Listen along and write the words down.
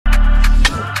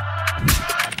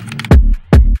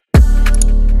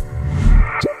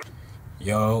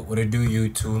Yo, what it do,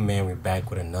 YouTube, man? We're back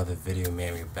with another video,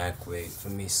 man. We're back with, for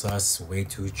me, Sus,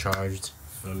 Way2Charged,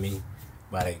 for me.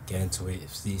 About to get into it,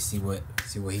 see what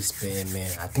he's spitting,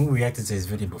 man. I think we reacted to his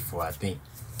video before, I think.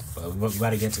 But we're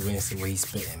about to get to it and see what he's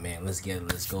spitting, man. Let's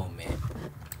go, man.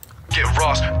 Get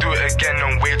Ross, do it again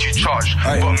on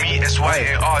Way2Charged. But me,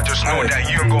 SYAR, just know that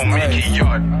you ain't gon' make it,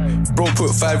 yard. Bro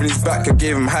put 5 in his back, I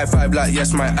gave him high five like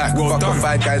yes my act. Fuck on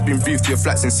 5 guys been briefed to your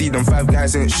flats and see them 5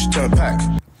 guys ain't turn pack.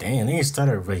 Damn, they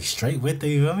started like straight with it,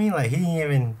 you know what I mean? Like he didn't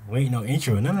even wait no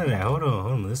intro, none of that. Hold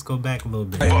on, let's go back a little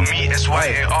bit. But me,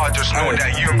 SYAR, just know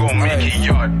that you ain't gon' make it,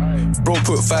 yard. Bro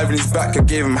put 5 in his back, I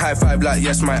gave him high five like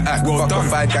yes my act. Fuck on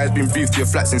 5 guys been briefed to your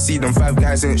flats and see them 5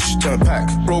 guys ain't turn pack.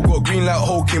 Bro got green like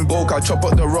Hulk in bulk, I chop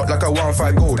up the rock like I want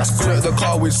 5 gold. Clear the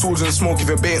car with swords and smoke, if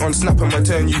it bait on snap I'ma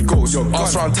turn you ghost.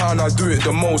 Ask round town I do it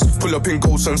the most, pull up in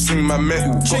ghosts and swing my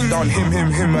metal. Chop down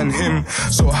him and him,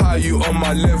 so how you on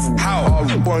my level? How?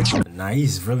 Nah,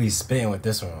 he's really spitting with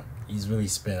this one. He's really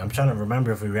spitting. I'm trying to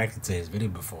remember if we reacted to his video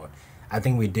before. I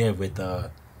think we did with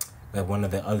one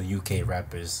of the other UK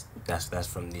rappers that's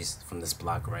from this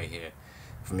block right here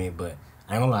for me. But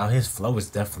I ain't gonna lie, his flow is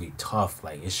definitely tough.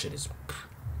 Like his shit is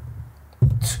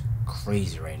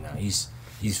crazy right now. He's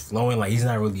flowing like he's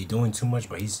not really doing too much,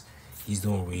 but he's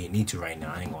doing what he need to right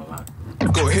now. I ain't gonna lie.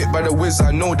 Got hit by the whiz,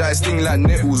 I know that sting like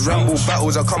nettles. Ramble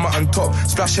battles, I come out on top.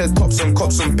 Splash head tops and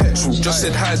cops and petrol. Just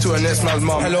said hi to her next man's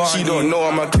mum. Hello, she don't know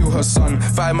I'ma kill her son.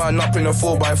 5 man up in a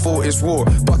 4x4, it's war.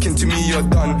 Buck into me, you're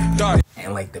done.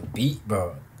 And like the beat,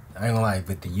 bro. I ain't gonna lie,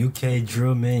 with the UK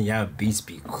drill, man, y'all beats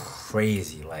be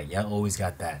crazy. Like y'all always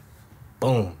got that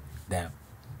boom,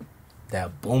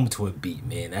 that boom to a beat,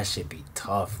 man. That shit be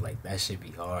tough. Like that shit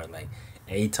be hard. Like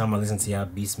every time I listen to y'all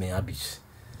beats, man, I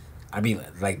be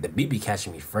like the beat be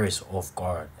catching me first off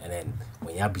guard, and then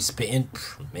when y'all be spitting,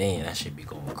 man, that shit be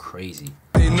going crazy.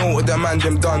 They know what that man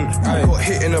them done. Got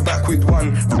hit in the back with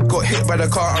one. Got hit by the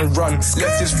car and run.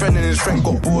 Left his friend and his friend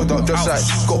got bored up. Just like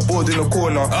got bored in the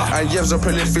corner. And Yev's a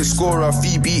prolific scorer.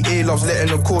 Phoebe A loves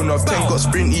letting the corner. 10 got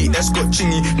sprinty, S got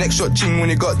chingy. Next shot ching when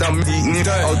he got that meat.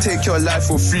 I'll take your life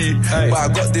for free. But I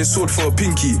got this sword for a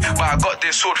pinky.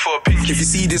 If you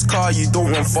see this car, you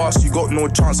don't run fast. You got no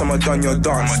chance, I'ma done your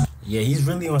dance. Yeah, he's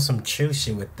really on some chill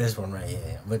shit with this one right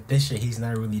here. With this shit, he's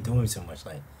not really doing too much.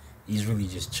 Like, he's really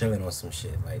just chilling on some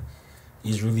shit. Like,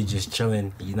 he's really just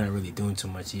chilling. He's not really doing too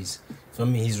much. For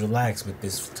me, he's relaxed with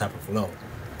this type of flow.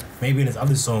 Maybe in his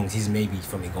other songs, he's maybe,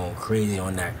 for me, going crazy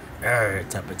on that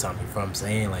type of time. You know what I'm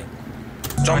saying? Like,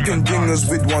 jumping dingers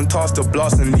with one task to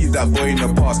blast and leave that boy in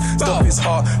the past. Stop his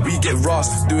heart, we get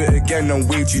Ross, do it again and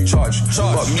Way2Charged.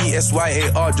 But me,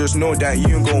 SYAR, just know that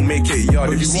you ain't gon' make it,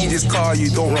 yard. If you see this car, you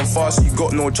don't run fast, you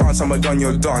got no chance, I'ma done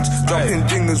your dance. Jumping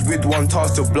dingers with one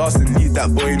task to blast and leave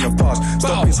that boy in the past.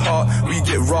 Stop his heart, we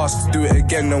get Ross, do it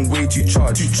again and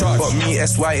Way2Charged. But me,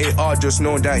 SYAR, just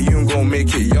know that you ain't gon' make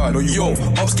it, yard. Yo,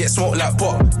 ops get smoked like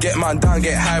pop, get man down,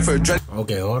 get high for a dread.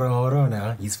 Okay, hold on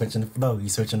now. He's switching the flow.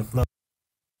 He's switching the flow.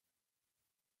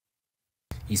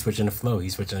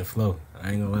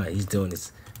 I ain't gonna lie, he's doing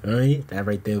this. Alright, that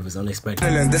right there was unexpected.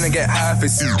 Then I get high for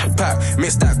pack.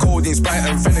 Mix that codeine, Sprite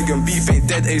and Finnegan. Beef ain't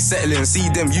dead, ain't settling. See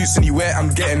them use anywhere, I'm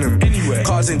getting them. Anywhere.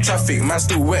 Cars in traffic, man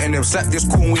still wetting them. Slap this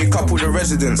Conway couple the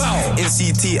residents. In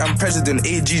CT, I'm president.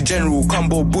 AG General,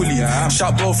 combo bully.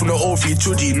 Shout blow from the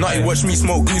Oficial. Nutty watch me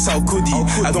smoke goose, how could he?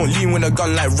 I don't lean with a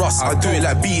gun like Russ. I do it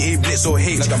like BA, Blitz or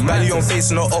H. Belly on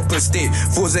face in the upper state.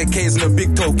 4 ZKs in a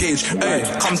big toe gauge. Hey,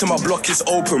 come to my block, it's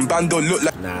open. Bando look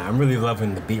like. Nah, I'm really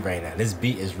loving the beat right now. This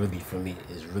beat is really, for me,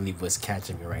 is really what's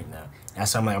catching me right now.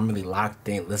 That's why I'm really locked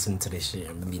in, listening to this shit.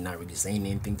 I'm really not really saying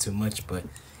anything too much, but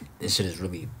this shit is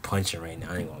really punching right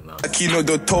now. I ain't gonna lie. Kino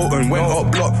the totem went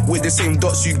up block with the same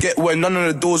dots you get when none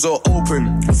of the doors are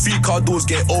open. 3 car doors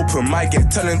get open, might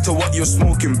get telling to what you're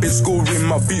smoking. Big school ring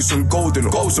my beats and golden.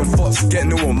 Goals and fox, get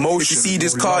no emotion. If you see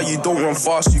this car, you don't run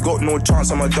fast, you got no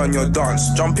chance, I'ma done your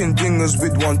dance. Jumping dingers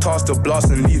with one task to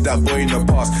blast and leave that boy in the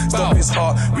past. Stop his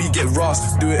heart, we get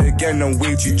Ross, do it again and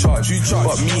Way2Charged.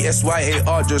 But me,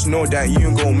 SYAR, just know that you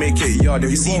ain't gon' make it, yard. If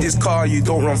you see this car, you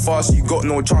don't run fast, you got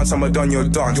no chance, I'ma done your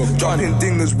dance. Jumping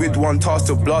dingers with one task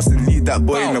to blast and leave that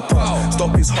boy in the past.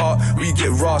 Stop his heart, we get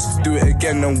Ross, do it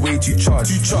again and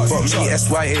Way2Charged. But me,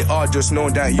 SYAR, just know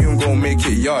that you ain't gon' make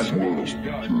it, yard.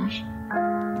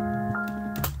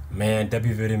 Man,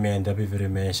 W video,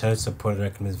 man. Shout out to support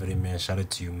in this video, man. Shout out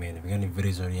to you, man. If you got any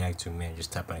videos to react to, man,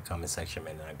 just type in the comment section,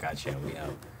 man. I got you, and we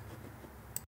out.